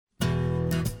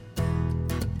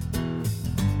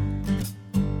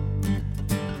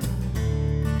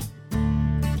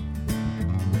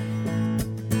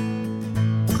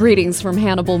Greetings from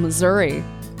Hannibal, Missouri.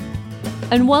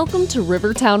 And welcome to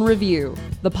Rivertown Review,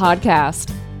 the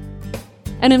podcast.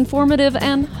 An informative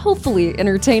and hopefully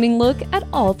entertaining look at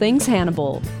all things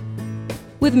Hannibal.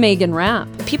 With Megan Rapp.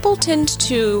 People tend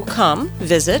to come,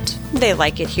 visit, they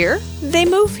like it here, they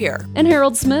move here. And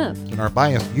Harold Smith. In our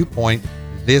biased viewpoint,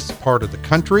 this part of the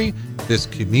country, this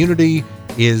community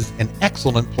is an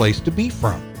excellent place to be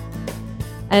from.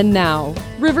 And now,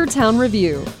 Rivertown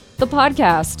Review, the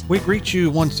podcast. We greet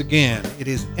you once again. It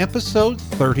is episode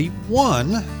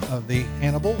 31 of the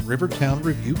Hannibal Rivertown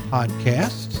Review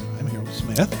Podcast. I'm Harold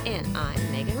Smith. And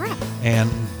I'm Megan Rapp. And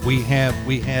we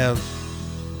have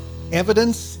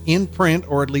evidence in print,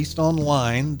 or at least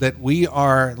online, that we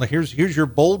are, here's your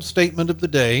bold statement of the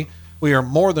day, we are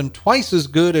more than twice as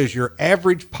good as your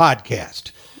average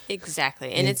podcast.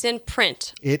 Exactly. And it's in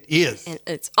print. It is. And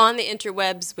it's on the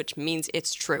interwebs, which means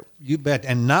it's true. You bet.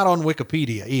 And not on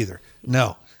Wikipedia either.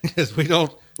 No, because we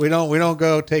don't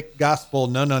go take gospel.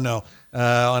 No,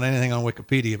 on anything on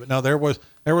Wikipedia. But no, there was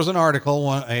an article,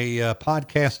 a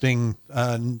podcasting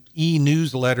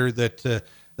e-newsletter that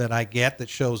I get that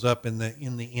shows up in the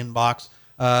inbox.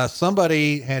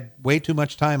 Somebody had way too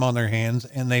much time on their hands,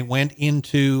 and they went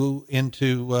into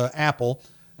Apple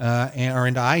or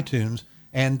into iTunes.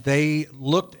 And they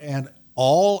looked at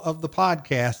all of the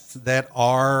podcasts that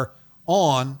are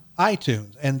on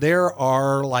iTunes. And there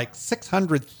are like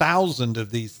 600,000 of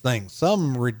these things,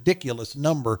 some ridiculous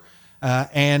number.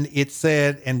 And it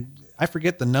said, and I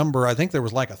forget the number, I think there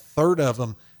was like a third of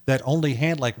them that only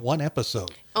had like one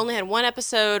episode. Only had one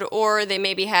episode, or they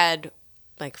maybe had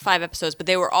like 5 episodes, but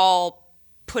they were all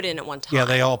put in at one time. Yeah,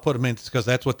 they all put them in because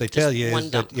that's what they tell you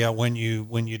is that, when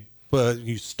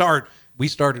you start. We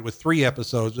started with 3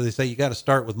 episodes. They say you got to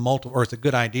start with multiple, or it's a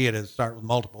good idea to start with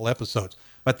multiple episodes.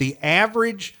 But the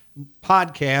average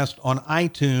podcast on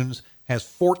iTunes has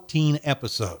 14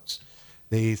 episodes.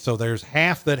 So there's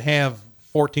half that have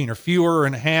 14 or fewer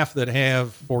and half that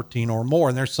have 14 or more.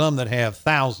 And there's some that have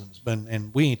thousands,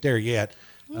 and we ain't there yet.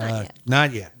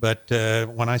 Not yet. But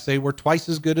when I say we're twice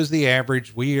as good as the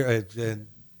average, we are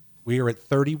at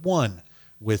 31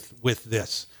 with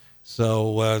this.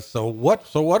 So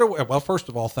what are we, well, first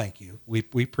of all, thank you.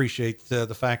 We appreciate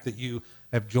the fact that you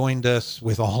have joined us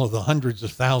with all of the hundreds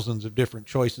of thousands of different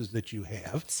choices that you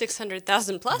have.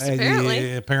 600,000 plus,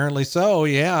 apparently. Apparently so,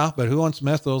 yeah. But who wants to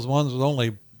mess those ones with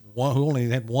only one who only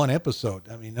had one episode?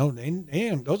 I mean, those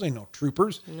ain't no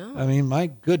troopers. No. I mean, my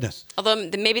goodness. Although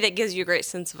maybe that gives you a great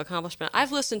sense of accomplishment.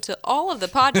 I've listened to all of the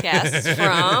podcasts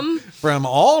from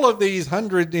all of these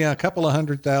a couple of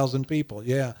 100,000 people.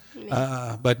 Yeah.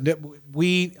 But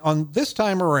we, on this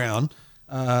time around,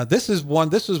 this is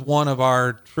one of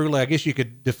our truly, I guess you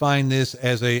could define this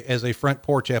as a front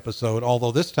porch episode.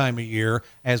 Although this time of year,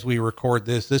 as we record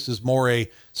this is more a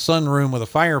sunroom with a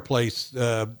fireplace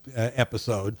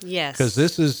episode. Yes, because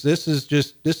this is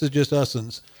just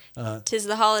us'ns. 'Tis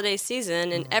the holiday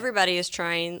season, and everybody is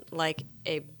trying like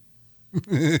a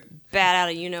bat out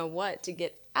of you know what to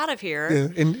get out of here,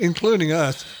 including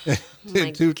us,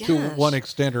 to one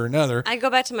extent or another. I go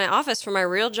back to my office for my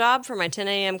real job for my 10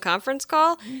 a.m. conference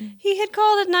call. He had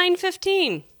called at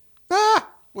 9:15.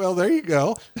 Well, there you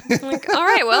go. I'm like, all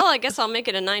right, well, I guess I'll make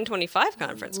it a 9:25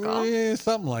 conference call. Yeah,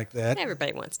 something like that.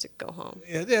 Everybody wants to go home.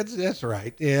 Yeah, that's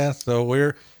right. Yeah, so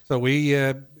we're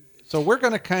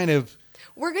going to kind of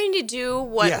we're going to do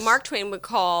what yes. Mark Twain would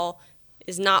call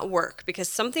is not work, because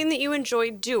something that you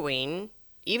enjoy doing,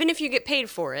 even if you get paid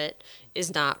for it,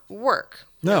 is not work.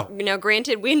 No. Now,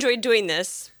 granted, we enjoy doing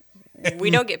this. We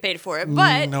don't get paid for it,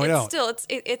 but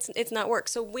it's not work.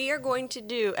 So we are going to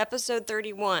do episode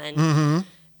 31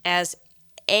 as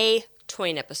a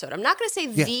Twain episode. I'm not going to say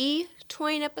the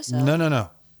Twain episode.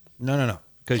 No.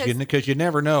 Because you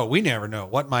never know. We never know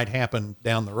what might happen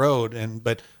down the road.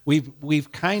 But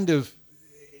we've kind of,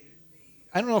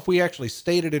 I don't know if we actually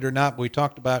stated it or not, but we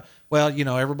talked about,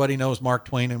 everybody knows Mark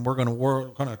Twain, and we're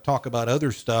going to talk about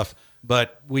other stuff.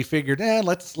 But we figured,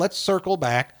 let's circle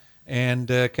back and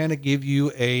kind of give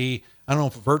you I don't know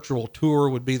if a virtual tour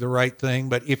would be the right thing,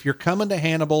 but if you're coming to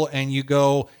Hannibal and you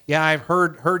go, I've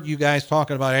heard you guys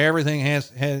talking about everything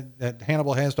that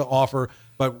Hannibal has to offer,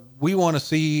 but we want to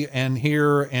see and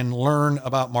hear and learn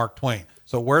about Mark Twain.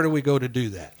 So where do we go to do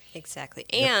that? Exactly.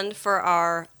 And for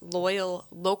our loyal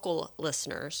local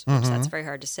listeners, which that's very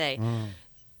hard to say,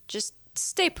 just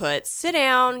stay put, sit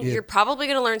down. You're probably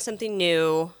going to learn something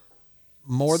new.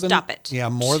 Stop it. Yeah,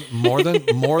 more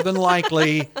than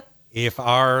likely, if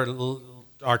our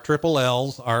triple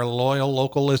L's, our loyal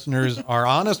local listeners, are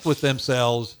honest with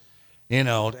themselves,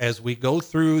 as we go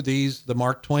through the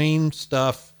Mark Twain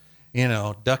stuff,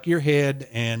 duck your head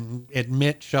and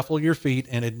shuffle your feet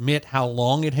and admit how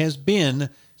long it has been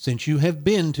since you have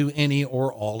been to any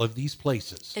or all of these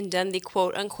places. And done the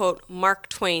quote-unquote Mark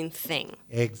Twain thing.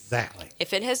 Exactly.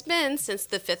 If it has been since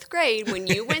the 5th grade when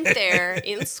you went there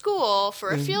in school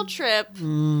for a field trip,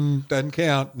 doesn't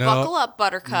count. No. Buckle up,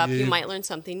 Buttercup. You might learn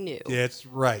something new. That's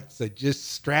right. So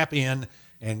just strap in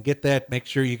and get that. Make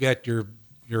sure you got your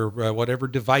whatever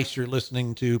device you're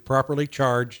listening to properly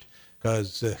charged,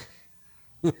 because...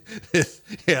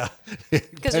 yeah,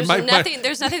 because there's nothing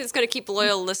that's going to keep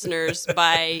loyal listeners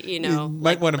by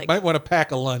might want to pack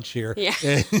a lunch here.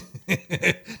 Yeah.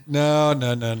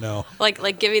 No.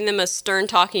 Like giving them a stern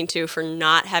talking to for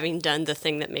not having done the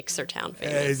thing that makes their town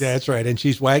famous. That's right, and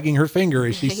she's wagging her finger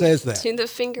as she says that. To the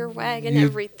finger wag and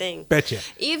everything. Betcha.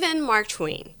 Even Mark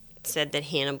Twain said that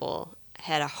Hannibal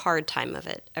had a hard time of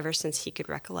it ever since he could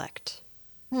recollect.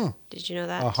 Did you know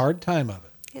that? A hard time of it.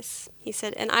 Yes, he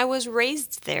said, and I was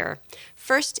raised there.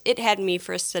 First, it had me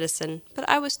for a citizen, but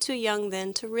I was too young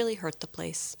then to really hurt the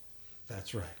place.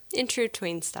 That's right. In true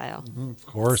Twain style. Of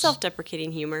course.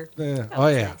 Self-deprecating humor. Yeah.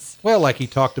 Nice. Well, like he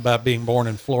talked about being born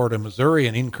in Florida, Missouri,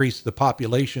 and increased the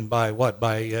population by what?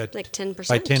 By like 10%.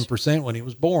 By 10% when he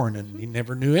was born, and he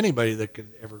never knew anybody that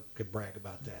could brag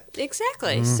about that.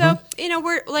 Exactly. So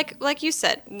we're like you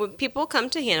said, when people come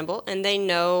to Hannibal and they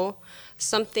know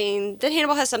something that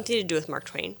Hannibal has something to do with Mark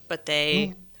Twain, but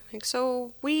they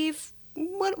so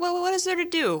what is there to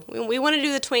do? We want to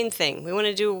do the Twain thing. We want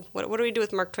to do what do we do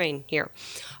with Mark Twain here?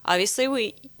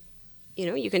 Obviously,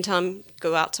 you can tell him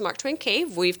go out to Mark Twain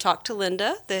Cave. We've talked to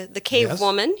Linda, the cave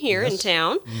woman here in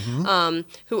town,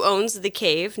 who owns the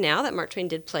cave now that Mark Twain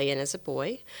did play in as a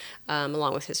boy,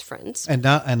 along with his friends. And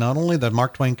not only the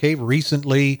Mark Twain Cave.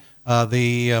 Recently,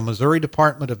 the Missouri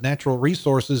Department of Natural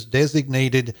Resources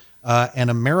designated an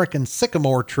American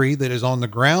sycamore tree that is on the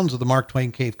grounds of the Mark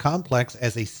Twain Cave complex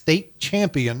as a state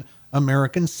champion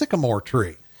American sycamore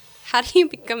tree. How do you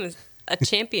become a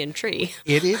champion tree?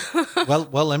 It is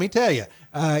well. Let me tell you,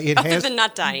 other than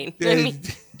not dying. It's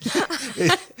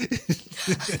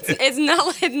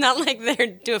not like they're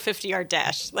do a 50-yard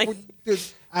dash. Like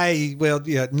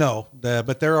no,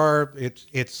 but there are.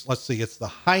 It's let's see. It's the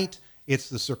height. It's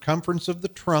the circumference of the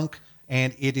trunk.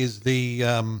 And it is the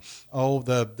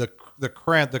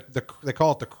crown. They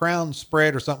call it the crown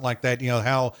spread or something like that.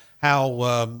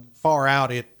 How far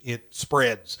out it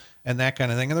spreads and that kind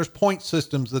of thing. And there's point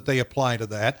systems that they apply to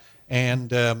that.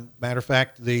 And matter of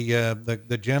fact,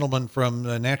 the gentleman from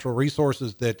Natural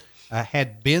Resources that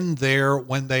had been there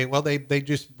when they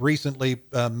just recently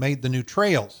made the new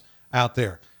trails out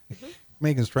there.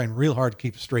 Megan's trying real hard to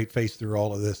keep a straight face through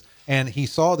all of this, and he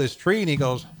saw this tree and he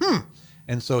goes,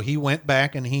 And so he went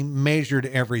back and he measured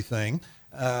everything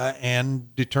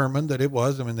and determined that it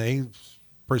was. I mean, they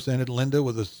presented Linda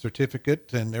with a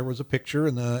certificate, and there was a picture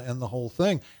and the whole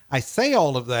thing. I say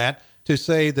all of that to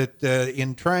say that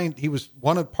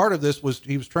part of this was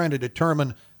he was trying to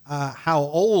determine how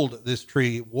old this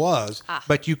tree was,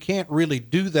 but you can't really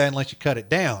do that unless you cut it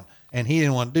down, and he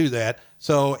didn't want to do that.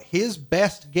 So his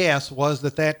best guess was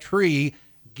that tree,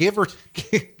 give or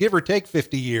take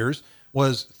 50 years,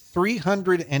 was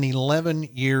 311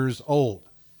 years old,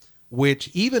 which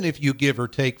even if you give or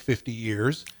take 50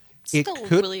 years, still a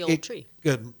really old tree.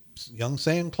 Young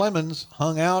Sam Clemens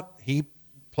hung out. He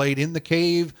played in the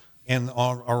cave and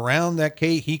around that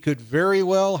cave. He could very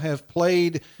well have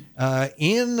played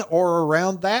in or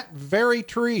around that very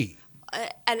tree.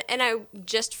 And I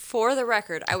just for the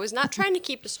record, I was not trying to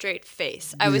keep a straight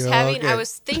face. I was I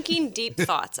was thinking deep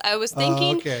thoughts. I was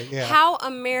thinking how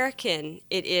American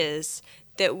it is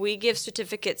that we give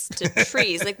certificates to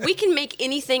trees. Like, we can make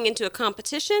anything into a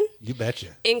competition. You betcha.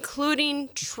 Including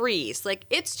trees. Like,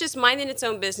 it's just minding its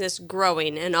own business,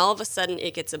 growing, and all of a sudden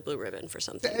it gets a blue ribbon for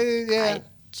something. I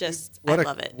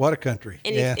love it. What a country.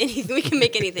 We can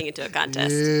make anything into a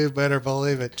contest. You better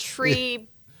believe it. Tree,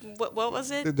 what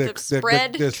was it?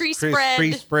 Tree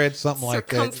spread, something like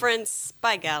that. Circumference.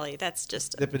 By golly, that's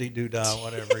just... Dippity-doo-dah,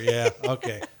 whatever, yeah.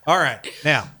 Okay. All right.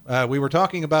 Now, we were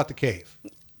talking about the cave.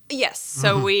 Yes.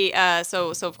 So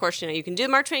so of course, you can do the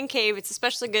Mark Twain Cave. It's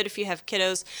especially good if you have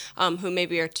kiddos who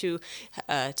maybe are too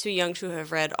young to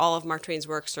have read all of Mark Twain's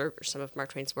works or some of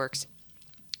Mark Twain's works.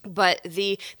 But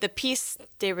the piece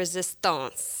de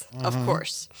resistance, of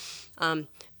course,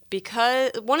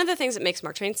 because one of the things that makes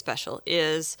Mark Twain special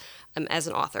is, as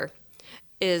an author,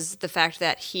 is the fact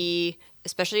that he,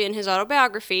 especially in his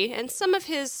autobiography, and some of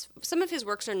his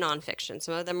works are nonfiction.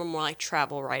 Some of them are more like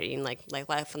travel writing, like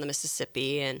Life on the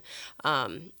Mississippi and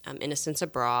Innocents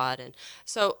Abroad. And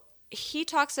so he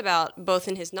talks about, both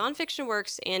in his nonfiction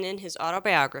works and in his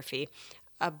autobiography,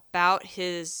 about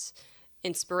his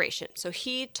inspiration. So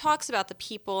he talks about the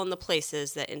people and the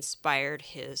places that inspired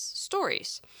his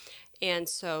stories. And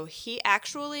so he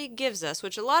actually gives us,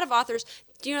 which a lot of authors,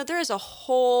 there is a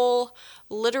whole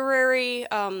literary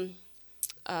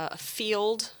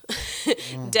field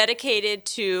dedicated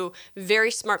to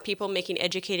very smart people making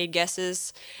educated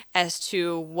guesses as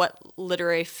to what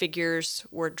literary figures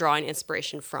were drawing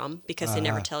inspiration from, because they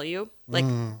never tell you. Like,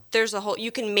 there's a whole,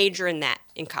 you can major in that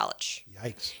in college.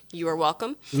 Yikes. You are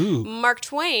welcome. Ooh. Mark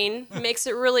Twain makes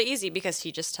it really easy because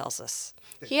he just tells us.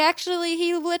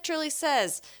 He literally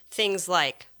says things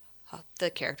like, the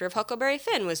character of Huckleberry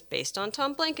Finn was based on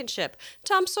Tom Blankenship.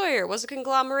 Tom Sawyer was a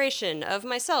conglomeration of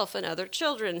myself and other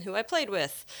children who I played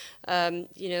with.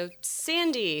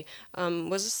 Sandy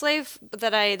was a slave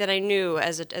that I knew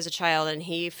as a child, and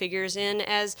he figures in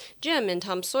as Jim in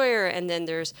Tom Sawyer. And then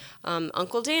there's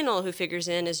Uncle Daniel, who figures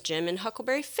in as Jim in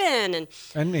Huckleberry Finn.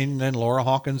 And then Laura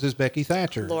Hawkins is Becky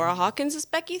Thatcher.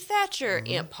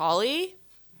 Aunt Polly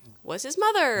was his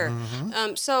mother.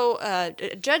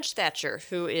 Judge Thatcher,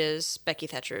 who is Becky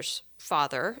Thatcher's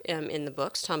father in the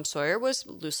books, Tom Sawyer, was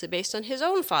loosely based on his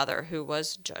own father, who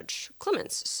was Judge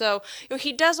Clemens. So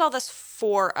he does all this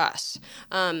for us.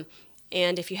 And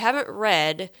if you haven't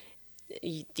read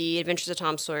The Adventures of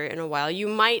Tom Sawyer in a while, you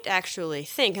might actually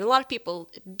think, and a lot of people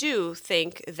do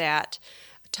think, that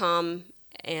Tom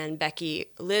and Becky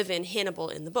live in Hannibal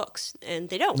in the books, and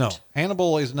they don't. No,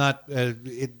 Hannibal is not.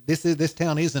 This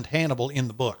town isn't Hannibal in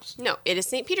the books. No, it is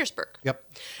St. Petersburg. Yep.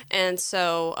 And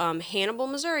so Hannibal,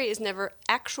 Missouri, is never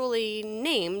actually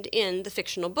named in the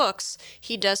fictional books.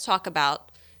 He does talk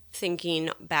about thinking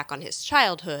back on his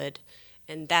childhood,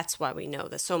 and that's why we know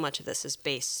that so much of this is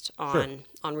based on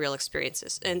real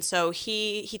experiences. And so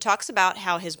he talks about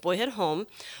how his boyhood home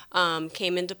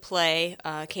came into play,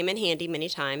 came in handy many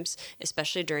times,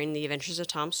 especially during the Adventures of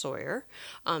Tom Sawyer.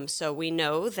 So we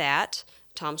know that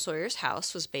Tom Sawyer's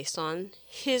house was based on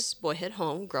his boyhood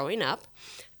home growing up.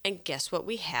 And guess what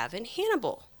we have in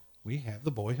Hannibal? We have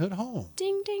the boyhood home.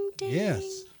 Ding, ding, ding.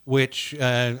 Yes, which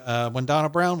when Donna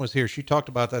Brown was here, she talked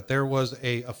about that there was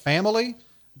a family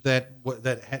that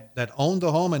owned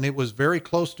the home, and it was very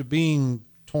close to being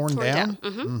torn down.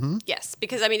 Mm-hmm. Mm-hmm. Yes,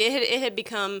 because it had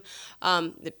become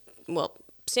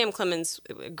Sam Clemens,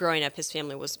 growing up, his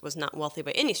family was not wealthy by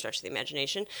any stretch of the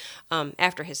imagination.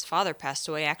 After his father passed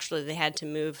away, actually, they had to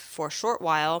move for a short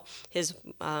while. His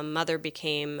mother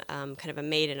became kind of a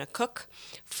maid and a cook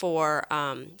for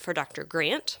Dr.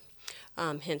 Grant.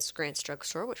 Hence Grant's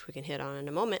Drugstore, which we can hit on in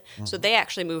a moment. Mm-hmm. So they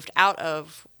actually moved out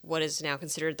of what is now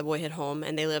considered the boyhood home,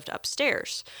 and they lived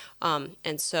upstairs.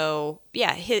 And so,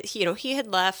 yeah, he had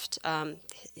left.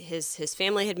 His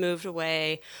family had moved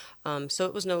away, so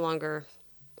it was no longer.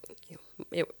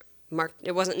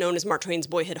 It wasn't known as Mark Twain's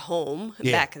boyhood home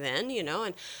back then,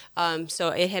 and so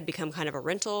it had become kind of a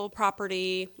rental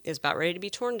property. It was about ready to be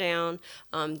torn down.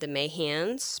 The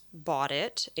Mayhans bought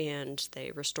it, and they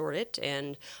restored it,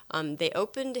 and they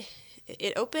opened.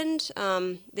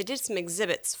 They did some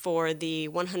exhibits for the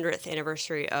 100th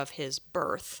anniversary of his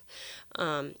birth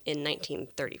in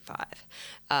 1935,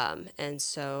 and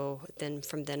so then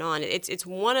from then on, it's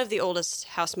one of the oldest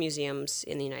house museums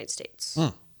in the United States.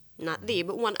 Not the,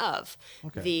 but one of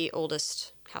the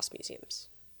oldest house museums.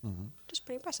 Mm-hmm. Just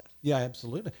pretty impressive. Yeah,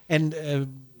 absolutely. And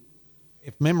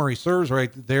if memory serves right,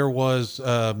 there was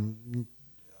a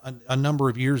number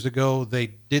of years ago, they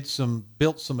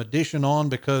built some addition on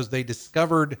because they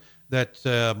discovered that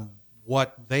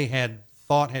what they had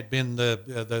thought had been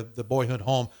the boyhood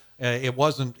home. It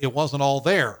wasn't all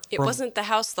there. It wasn't the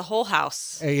house, the whole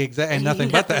house. Exactly, and nothing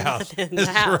but the house.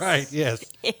 That's right, yes.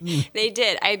 They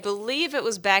did. I believe it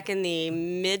was back in the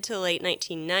mid to late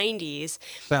 1990s.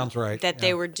 Sounds right. That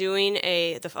they were doing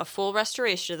a full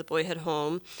restoration of the boyhood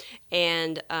home,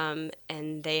 and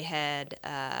they had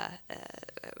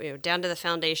down to the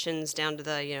foundations, down to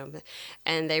the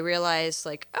and they realized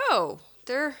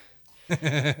there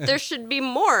should be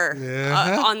more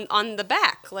on the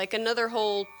back, like another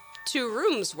whole 2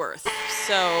 rooms worth.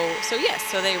 So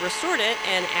they restored it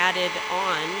and added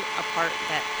on a part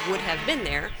that would have been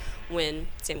there when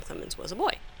Sam Clemens was a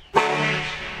boy.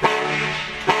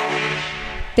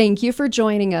 Thank you for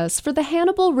joining us for the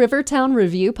Hannibal Rivertown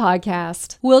Review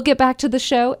Podcast. We'll get back to the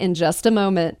show in just a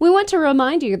moment. We want to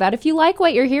remind you that if you like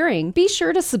what you're hearing, be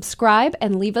sure to subscribe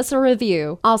and leave us a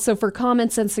review. Also, for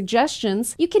comments and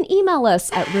suggestions, you can email us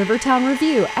at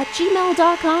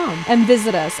rivertownreview@gmail.com and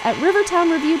visit us at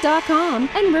rivertownreview.com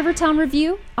and Rivertown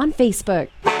Review on Facebook.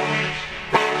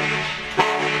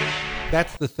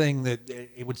 that's the thing that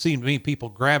it would seem to me people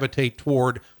gravitate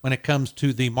toward when it comes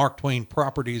to the Mark Twain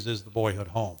properties is the Boyhood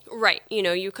home. Right.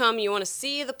 You come, you want to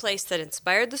see the place that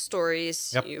inspired the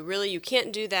stories. Yep. You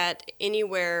can't do that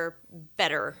anywhere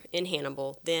better in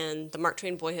Hannibal than the Mark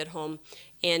Twain Boyhood Home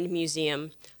and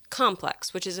Museum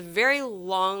Complex, which is a very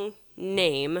long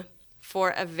name for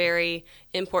a very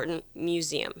important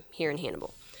museum here in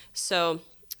Hannibal. So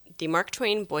the Mark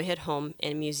Twain Boyhood Home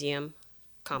and Museum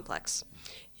Complex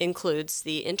includes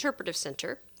the Interpretive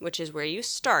Center, which is where you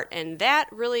start, and that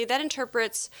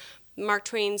interprets Mark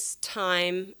Twain's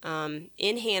time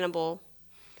in Hannibal,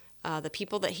 the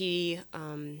people that he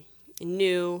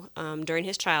knew during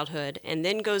his childhood, and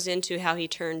then goes into how he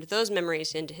turned those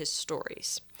memories into his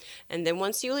stories. And then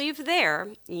once you leave there,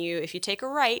 if you take a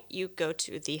right, you go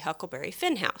to the Huckleberry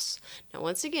Finn house. Now,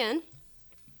 once again,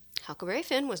 Huckleberry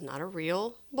Finn was not a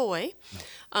real boy,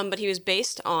 but he was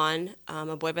based on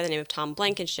a boy by the name of Tom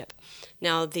Blankenship.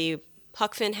 Now, the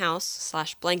Huck Finn house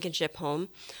 / Blankenship home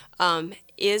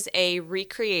is a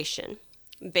recreation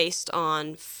based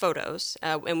on photos,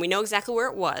 and we know exactly where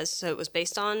it was. So it was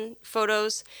based on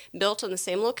photos built on the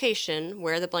same location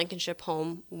where the Blankenship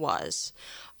home was.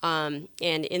 And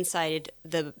inside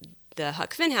the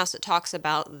Huck Finn house, it talks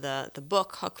about the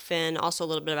book Huck Finn, also a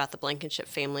little bit about the Blankenship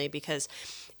family, because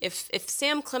if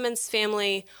Sam Clemens'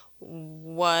 family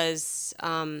was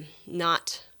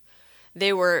not,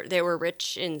 they were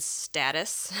rich in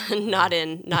status, not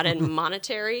in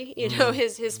monetary.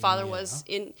 His father was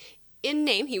in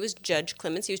name, he was Judge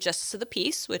Clemens. He was Justice of the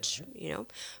Peace, which,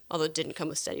 although it didn't come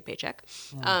with steady paycheck.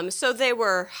 So they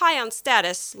were high on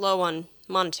status, low on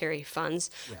monetary funds.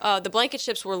 Yeah. The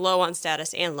Blankenships were low on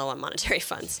status and low on monetary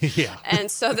funds. Yeah. And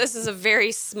so this is a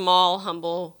very small,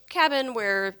 humble cabin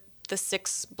where the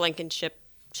 6 Blankenship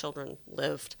children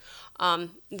lived.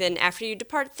 Then after you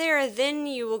depart there, then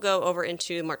you will go over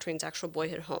into Mark Twain's actual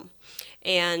Boyhood home.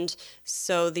 And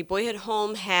so the Boyhood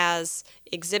home has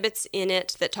exhibits in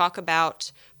it that talk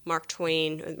about Mark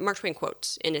Twain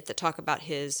quotes in it that talk about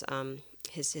his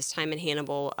time in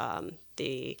Hannibal,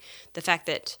 the fact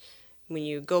that when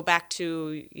you go back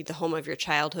to the home of your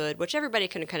childhood, which everybody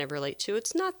can kind of relate to,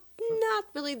 it's not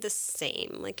really the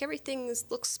same. Like, everything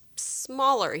looks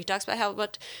smaller. He talks about how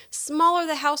much smaller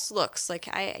the house looks. Like,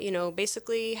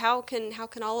 basically how can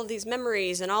all of these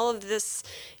memories and all of this,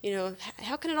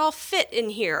 how can it all fit in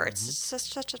here? It's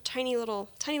such a tiny little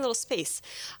space.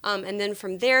 And then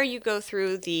from there you go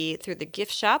through the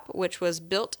gift shop, which was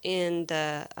built in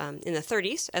the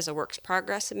 30s as a works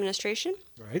progress administration.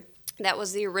 Right. That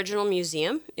was the original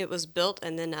museum. It was built,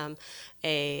 and then not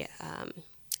a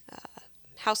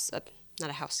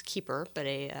housekeeper, but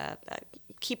a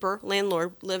keeper,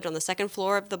 landlord, lived on the second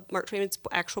floor of the Mark Twain's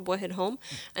actual Boyhood home,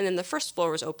 and then the first floor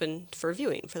was open for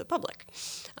viewing for the public.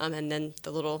 And then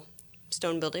the little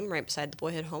stone building right beside the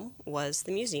Boyhood home was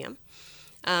the museum.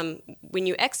 When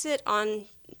you exit on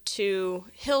to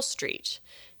Hill Street,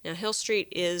 now Hill Street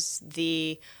is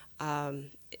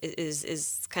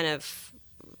is kind of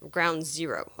ground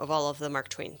zero of all of the Mark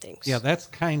Twain things. Yeah, that's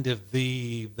kind of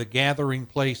the gathering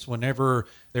place whenever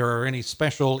there are any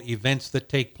special events that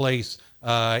take place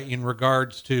in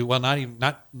regards to, well,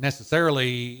 not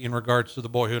necessarily in regards to the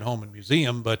Boyhood Home and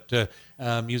Museum, but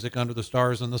Music Under the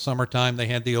Stars in the summertime. They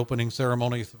had the opening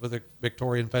ceremony for the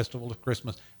Victorian Festival of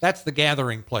Christmas. That's the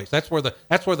gathering place. That's where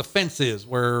the fence is,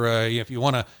 where if you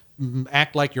want to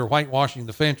act like you're whitewashing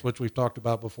the fence, which we've talked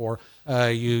about before,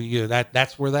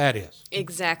 that's where that is.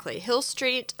 Exactly. Hill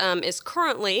Street is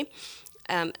currently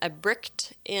a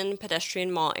bricked-in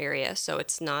pedestrian mall area, so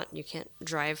you can't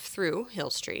drive through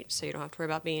Hill Street, so you don't have to worry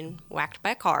about being whacked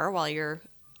by a car while you're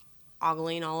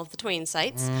ogling all of the Twain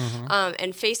sites. Mm-hmm.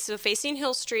 And facing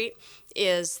Hill Street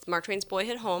is Mark Twain's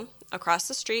Boyhood home. Across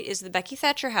the street is the Becky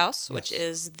Thatcher house, yes, which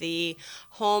is the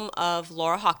home of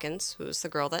Laura Hawkins, who is the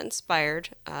girl that inspired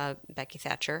Becky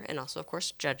Thatcher, and also, of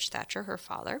course, Judge Thatcher, her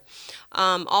father.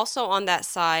 Also on that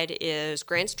side is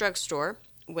Grant's Drugstore,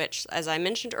 which, as I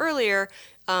mentioned earlier,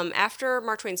 after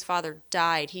Mark Twain's father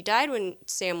died, he died when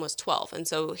Sam was 12, and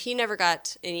so he never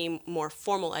got any more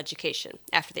formal education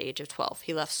after the age of 12.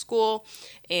 He left school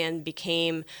and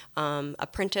became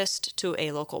apprenticed to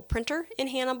a local printer in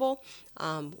Hannibal,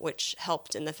 which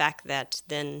helped in the fact that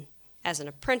then, as an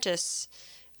apprentice,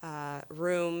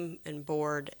 room and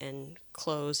board and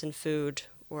clothes and food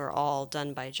were all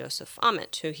done by Joseph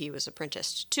Ament, who he was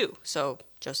apprenticed to. So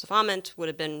Joseph Ament would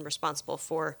have been responsible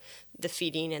for the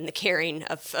feeding and the caring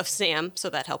of Sam, so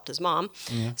that helped his mom,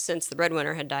 since the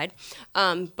breadwinner had died.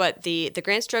 But the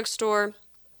Grant's Drugstore,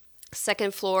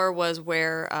 second floor, was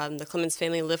where the Clemens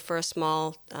family lived for a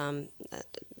small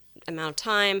amount of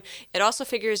time. It also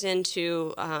figures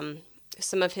into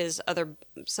some of his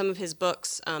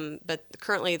books, but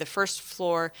currently the first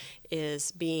floor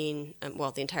is being,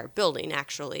 the entire building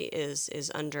actually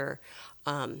is under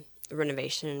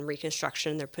renovation and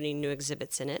reconstruction. They're putting new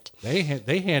exhibits in it. They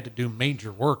had to do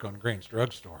major work on Grant's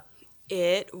Drugstore.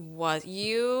 It was.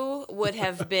 You would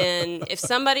have been, if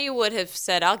somebody would have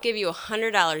said, "I'll give you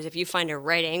 $100 if you find a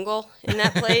right angle in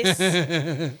that place,"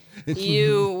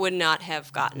 you would not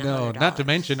have gotten $100. No, not to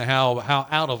mention how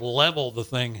out of level the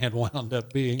thing had wound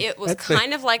up being. It was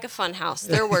kind of like a fun house.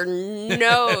 There were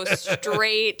no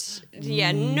straight,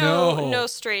 no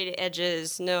straight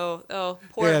edges. Poor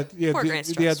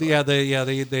Grant's Drugstore.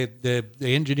 The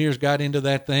engineers got into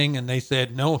that thing and they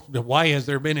said, "No, why has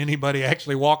there been anybody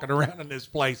actually walking around in this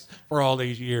place for all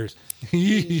these years?"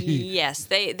 Yes,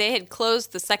 they had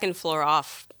closed the second floor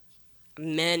off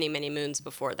many moons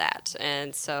before that,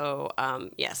 and so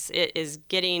yes, it is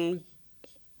getting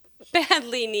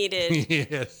badly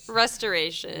needed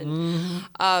restoration.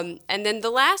 And then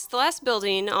the last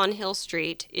beilding on Hill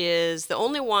Street is the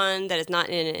only one that is not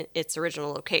in its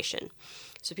original location.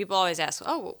 So people always ask,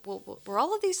 "Oh, well, were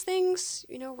all of these things,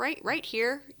 right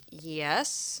here?"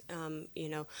 Yes,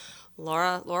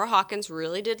 Laura Hawkins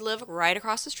really did live right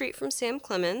across the street from Sam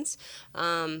Clemens.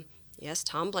 Yes,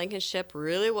 Tom Blankenship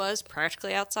really was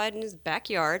practically outside in his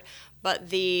backyard.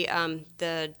 But the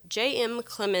J.M.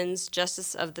 Clemens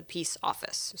Justice of the Peace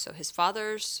office, so his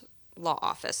father's law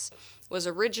office, was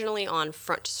originally on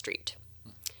Front Street.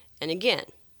 And again,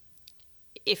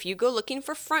 if you go looking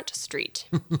for Front Street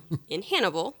in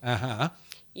Hannibal,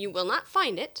 you will not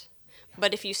find it.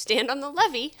 But if you stand on the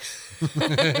levee,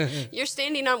 you're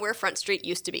standing on where Front Street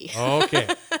used to be. Okay,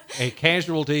 a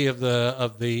casualty of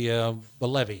the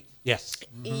levee. Yes.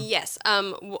 Mm-hmm. Yes.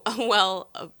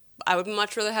 I would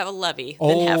much rather have a levee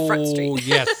than have Front Street. Oh,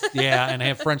 yes, yeah, and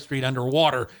have Front Street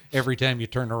underwater every time you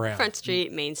turn around. Front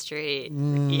Street, Main Street,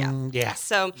 yeah.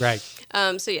 So right.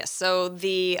 So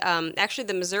the actually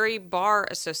the Missouri Bar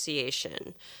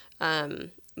Association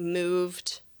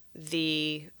moved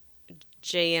the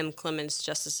J.M. Clemens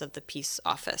Justice of the Peace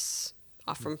office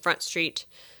off from Front Street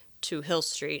to Hill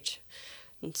Street,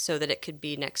 so that it could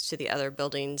be next to the other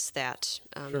buildings that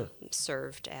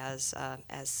served as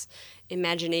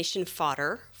imagination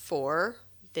fodder for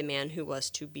the man who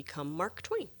was to become Mark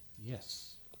Twain.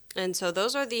 Yes. And so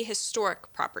those are the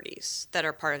historic properties that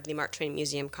are part of the Mark Twain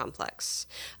Museum complex.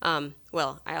 I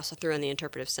also threw in the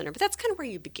Interpretive Center, but that's kind of where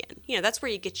you begin. That's where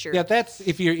you get your... Yeah, that's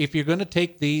if you're going to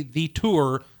take the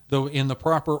tour though in the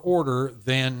proper order,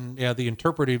 then the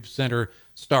Interpretive Center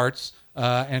starts.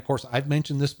 And of course, I've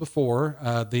mentioned this before.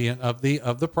 Of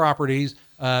the properties,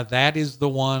 that is the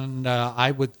one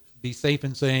I would be safe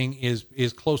in saying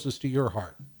is closest to your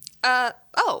heart.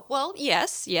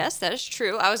 Yes, that is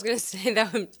true. I was going to say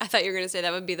that. I thought you were going to say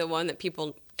that would be the one that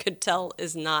people could tell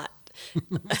is not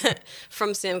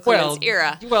from Sam Clemens'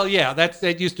 era. Well, yeah,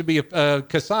 that used to be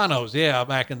Cassano's,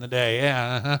 back in the day,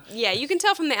 yeah. Yeah, you can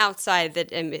tell from the outside that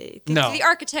the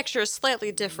architecture is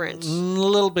slightly different. A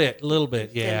little bit,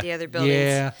 yeah. Than the other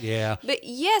buildings. Yeah. But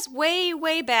yes,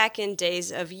 way back in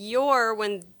days of yore,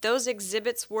 when those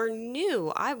exhibits were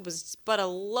new, I was but a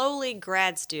lowly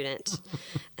grad student,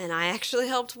 and I actually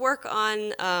helped work on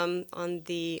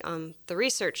the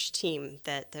research team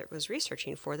that was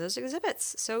researching for those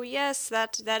exhibits. So yes,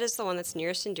 that is the one that's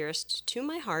nearest and dearest to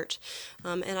my heart.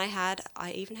 And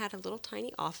I even had a little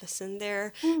tiny office in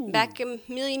there back a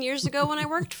million years ago when I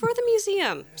worked for the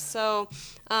museum. So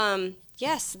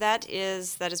yes, that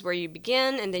is where you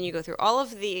begin, and then you go through all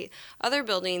of the other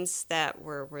buildings that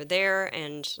were there,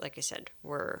 and like I said,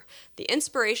 were the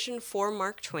inspiration for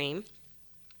Mark Twain.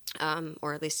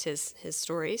 Or at least his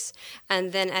stories.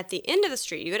 And then at the end of the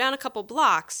street, you go down a couple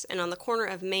blocks, and on the corner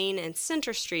of Main and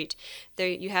Center Street, there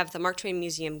you have the Mark Twain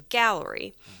Museum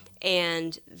Gallery.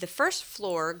 And the first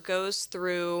floor goes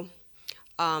through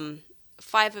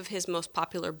 5 of his most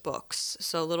popular books,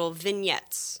 so little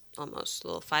vignettes, almost,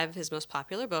 5 of his most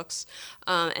popular books.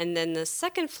 And then the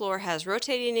second floor has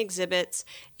rotating exhibits,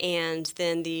 and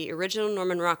then the original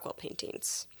Norman Rockwell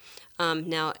paintings.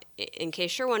 Now, in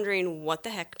case you're wondering, what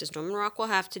the heck does Norman Rockwell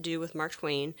have to do with Mark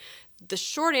Twain? The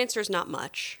short answer is not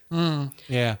much.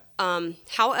 Yeah.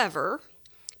 However,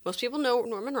 most people know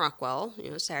Norman Rockwell,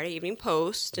 Saturday Evening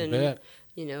Post, and,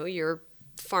 your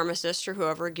pharmacist or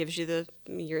whoever gives you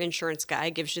your insurance guy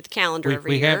gives you the calendar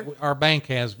every year. Our bank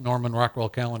has Norman Rockwell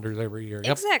calendars every year.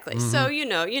 Yep. Exactly. Mm-hmm.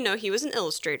 So, he was an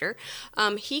illustrator.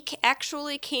 He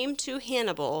actually came to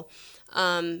Hannibal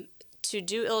to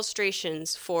do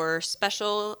illustrations for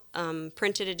special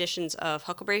printed editions of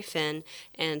Huckleberry Finn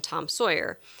and Tom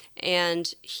Sawyer.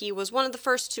 And he was one of the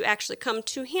first to actually come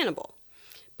to Hannibal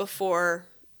before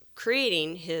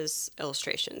creating his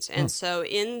illustrations. And so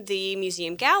in the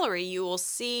museum gallery, you will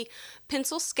see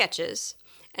pencil sketches,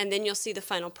 and then you'll see the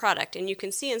final product. And you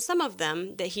can see in some of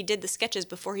them that he did the sketches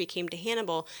before he came to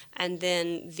Hannibal, and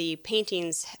then the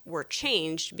paintings were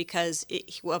changed because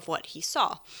of what he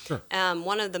saw. Sure.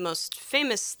 One of the most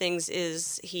famous things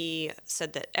is he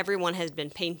said that everyone has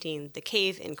been painting the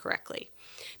cave incorrectly,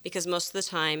 because most of the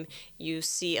time you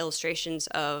see illustrations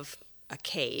of a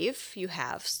cave, you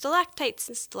have stalactites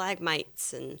and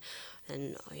stalagmites and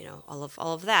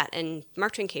all of that. And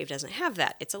Mark Twain Cave doesn't have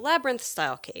that. It's a labyrinth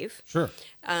style cave. Sure.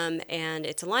 And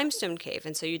it's a limestone cave,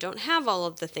 and so you don't have all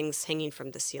of the things hanging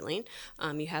from the ceiling.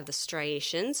 You have the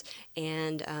striations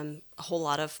and a whole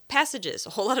lot of passages,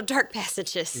 a whole lot of dark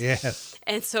passages. Yes.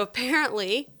 And so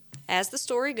apparently, as the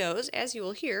story goes, as you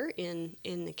will hear in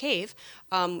the cave,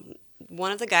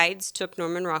 one of the guides took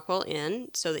Norman Rockwell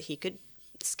in so that he could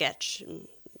sketch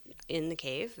in the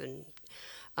cave, and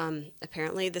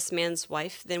apparently this man's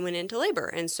wife then went into labor,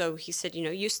 and so he said,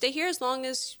 you stay here as long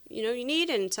as you need,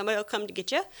 and somebody will come to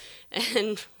get you.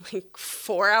 And like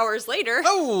 4 hours later,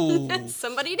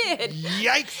 somebody did.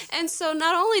 Yikes. And so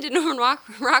not only did Norman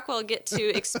Rockwell get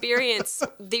to experience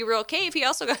the real cave, he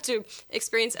also got to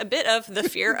experience a bit of the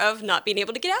fear of not being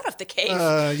able to get out of the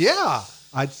cave. Yeah,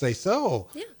 I'd say so.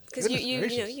 Yeah. Because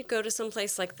you go to some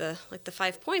place like the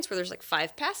 5 Points where there's like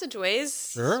 5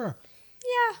 passageways. Sure.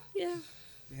 Yeah.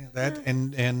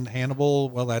 And Hannibal.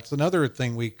 Well, that's another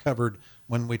thing we covered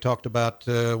when we talked about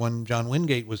when John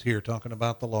Wingate was here talking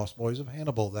about the Lost Boys of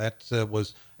Hannibal. That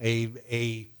was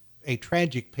a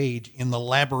tragic page in the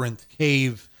labyrinth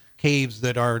caves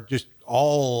that are just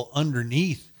all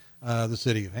underneath the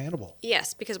city of Hannibal.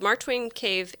 Yes, because Mark Twain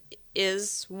Cave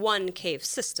is one cave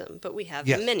system, but we have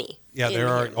many. Yeah, there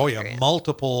are.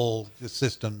 Multiple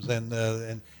systems,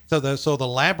 and so the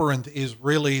labyrinth is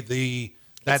really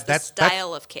that's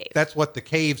style of cave. That's what the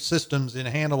cave systems in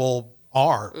Hannibal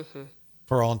are. Mm-hmm.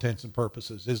 For all intents and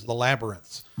purposes, is the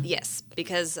labyrinths. Yes,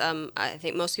 because I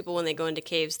think most people, when they go into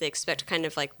caves, they expect kind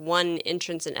of like one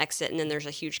entrance and exit, and then there's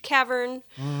a huge cavern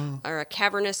or a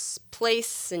cavernous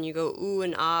place, and you go ooh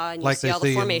and ah, and you see all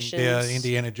the formations.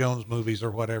 Indiana Jones movies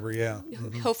or whatever,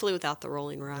 Mm-hmm. Hopefully without the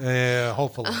rolling rock. Yeah,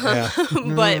 hopefully.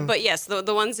 Yeah. But yes,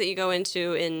 the ones that you go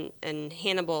into in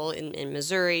Hannibal, in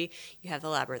Missouri, you have the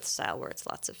labyrinth style, where it's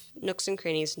lots of nooks and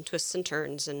crannies and twists and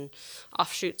turns and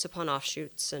offshoots upon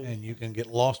offshoots. And you can get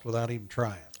lost without even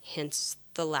trying. Hence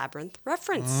the labyrinth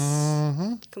reference.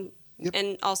 Mm-hmm. Yep.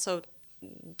 And also,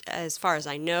 as far as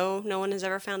I know, no one has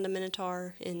ever found a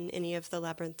minotaur in any of the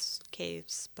labyrinth's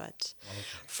caves. But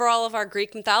for all of our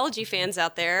Greek mythology fans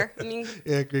out there, I mean,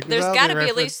 there's got to be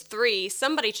at least 3.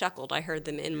 Somebody chuckled. I heard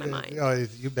them in my mind. Oh,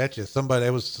 you betcha. Somebody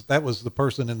that was the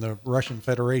person in the Russian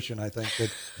Federation, I think.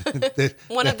 That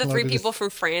one of the 3 people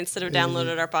from France that have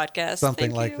downloaded our podcast.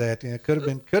 Something like that. Yeah, could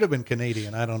have been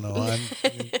Canadian. I don't know.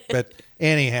 But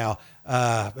anyhow,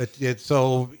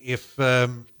 so if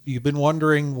you've been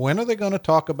wondering, when are they going to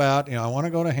talk about, I want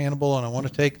to go to Hannibal and I want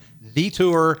to take the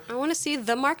tour. I want to see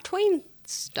the Mark Twain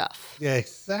stuff. Yeah,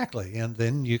 exactly. And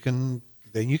then you can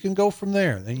go from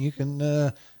there. Then you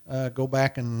can go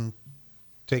back and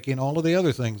take in all of the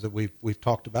other things that we've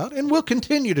talked about, and we'll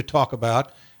continue to talk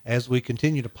about as we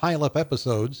continue to pile up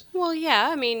episodes. Well, yeah.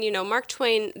 I mean, Mark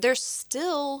Twain, they're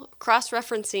still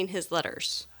cross-referencing his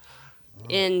letters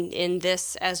in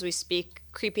this as we speak.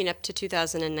 Creeping up to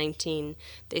 2019,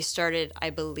 they started,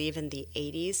 I believe, in the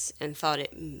 80s and thought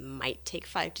it might take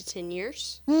 5 to 10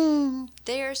 years.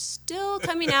 They are still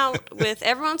coming out with,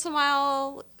 every once in a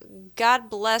while, God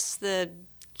bless the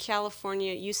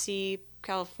UC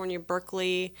California,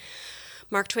 Berkeley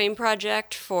Mark Twain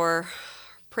Project for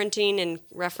printing and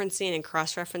referencing and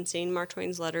cross-referencing Mark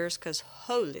Twain's letters, because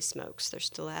holy smokes, they're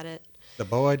still at it. The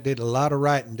boy did a lot of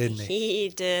writing, didn't he? He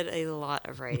did a lot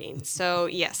of writing. So,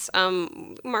 yes,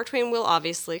 Mark Twain will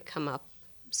obviously come up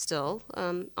still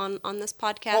on this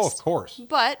podcast. Oh, of course.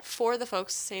 But for the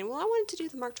folks saying, well, I wanted to do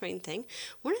the Mark Twain thing,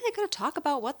 when are they going to talk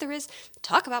about what there is?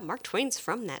 Talk about Mark Twain's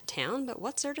from that town, but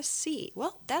what's there to see?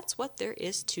 Well, that's what there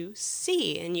is to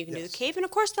see. And you can do the cave and,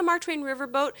 of course, the Mark Twain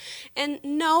riverboat. And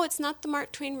no, it's not the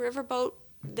Mark Twain riverboat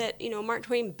that Mark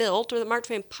Twain built or that Mark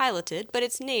Twain piloted, but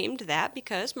it's named that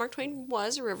because Mark Twain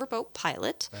was a riverboat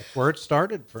pilot. That's where it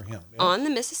started for him. Yes. On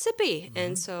the Mississippi. Mm-hmm.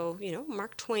 And so,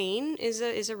 Mark Twain is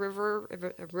a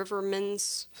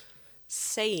riverman's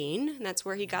saying, and that's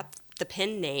where he got the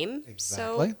pen name.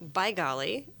 Exactly. So, by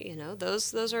golly,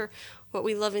 those are what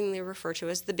we lovingly refer to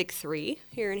as the big 3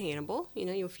 here in Hannibal.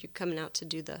 If you're coming out to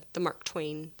do the Mark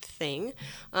Twain thing.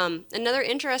 Another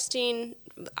interesting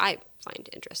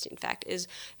fact is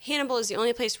Hannibal is the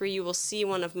only place where you will see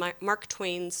one of Mark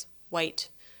Twain's white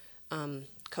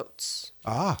coats.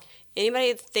 Ah.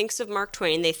 Anybody that thinks of Mark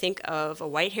Twain, they think of a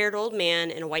white-haired old man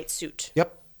in a white suit.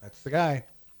 Yep, that's the guy.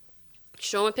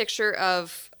 Show him a picture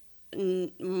of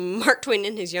Mark Twain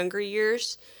in his younger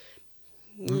years.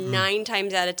 9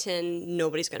 times out of 10,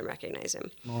 nobody's going to recognize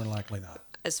him. More than likely not.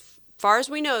 As far as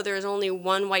we know, there is only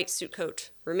one white suit coat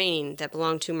remaining that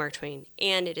belonged to Mark Twain,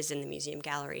 and it is in the museum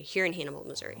gallery here in Hannibal,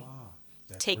 Missouri. Oh,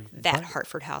 take that, right.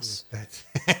 Hartford House. That's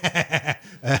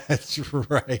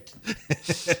right.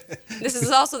 This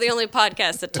is also the only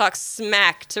podcast that talks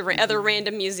smack to other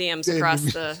random museums across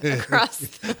the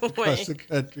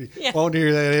country. Yeah. Won't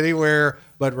hear that anywhere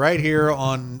but right here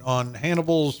on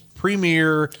Hannibal's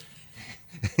premier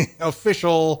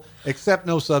official, accept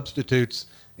no substitutes.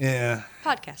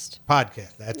 Podcast.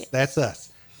 That's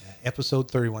us. Episode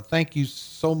 31. Thank you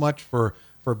so much for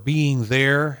being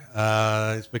there.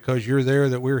 It's because you're there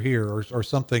that we're here, or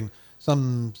something.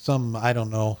 Some I don't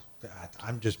know.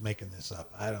 I'm just making this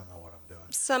up. I don't know what I'm doing.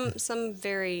 Some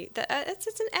very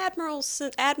it's an admirable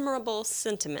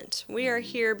sentiment. We are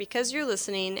here because you're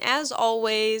listening. As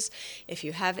always, if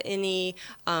you have any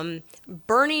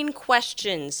burning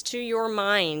questions to your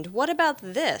mind, what about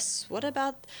this?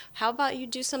 How about you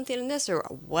do something in this? Or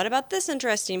what about this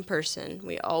interesting person?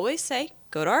 We always say,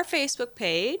 go to our Facebook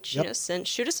page. Yep.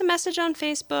 Shoot us a message on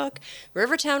Facebook,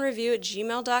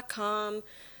 rivertownreview@gmail.com.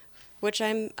 Which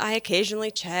I occasionally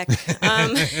check.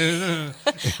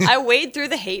 I wade through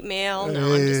the hate mail.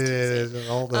 No, I'm just teasing.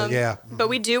 But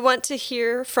we do want to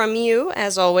hear from you,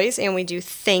 as always, and we do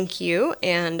thank you.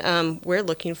 And we're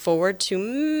looking forward to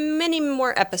many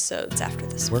more episodes after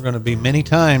this. We're going to be many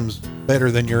times better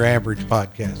than your average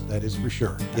podcast, that is for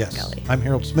sure. Yes. Golly. I'm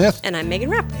Harold Smith. And I'm Megan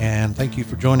Rapp. And thank you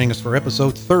for joining us for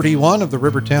episode 31 of the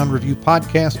Rivertown Review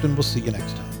Podcast, and we'll see you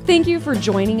next time. Thank you for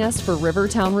joining us for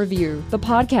Rivertown Review, the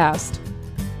podcast.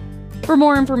 For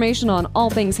more information on all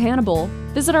things Hannibal,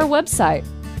 visit our website,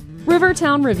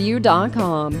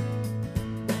 rivertownreview.com.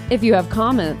 If you have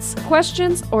comments,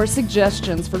 questions, or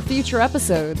suggestions for future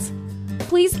episodes,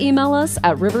 please email us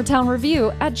at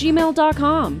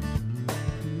rivertownreview@gmail.com.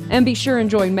 And be sure and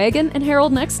join Megan and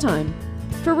Harold next time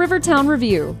for Rivertown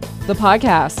Review, the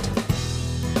podcast.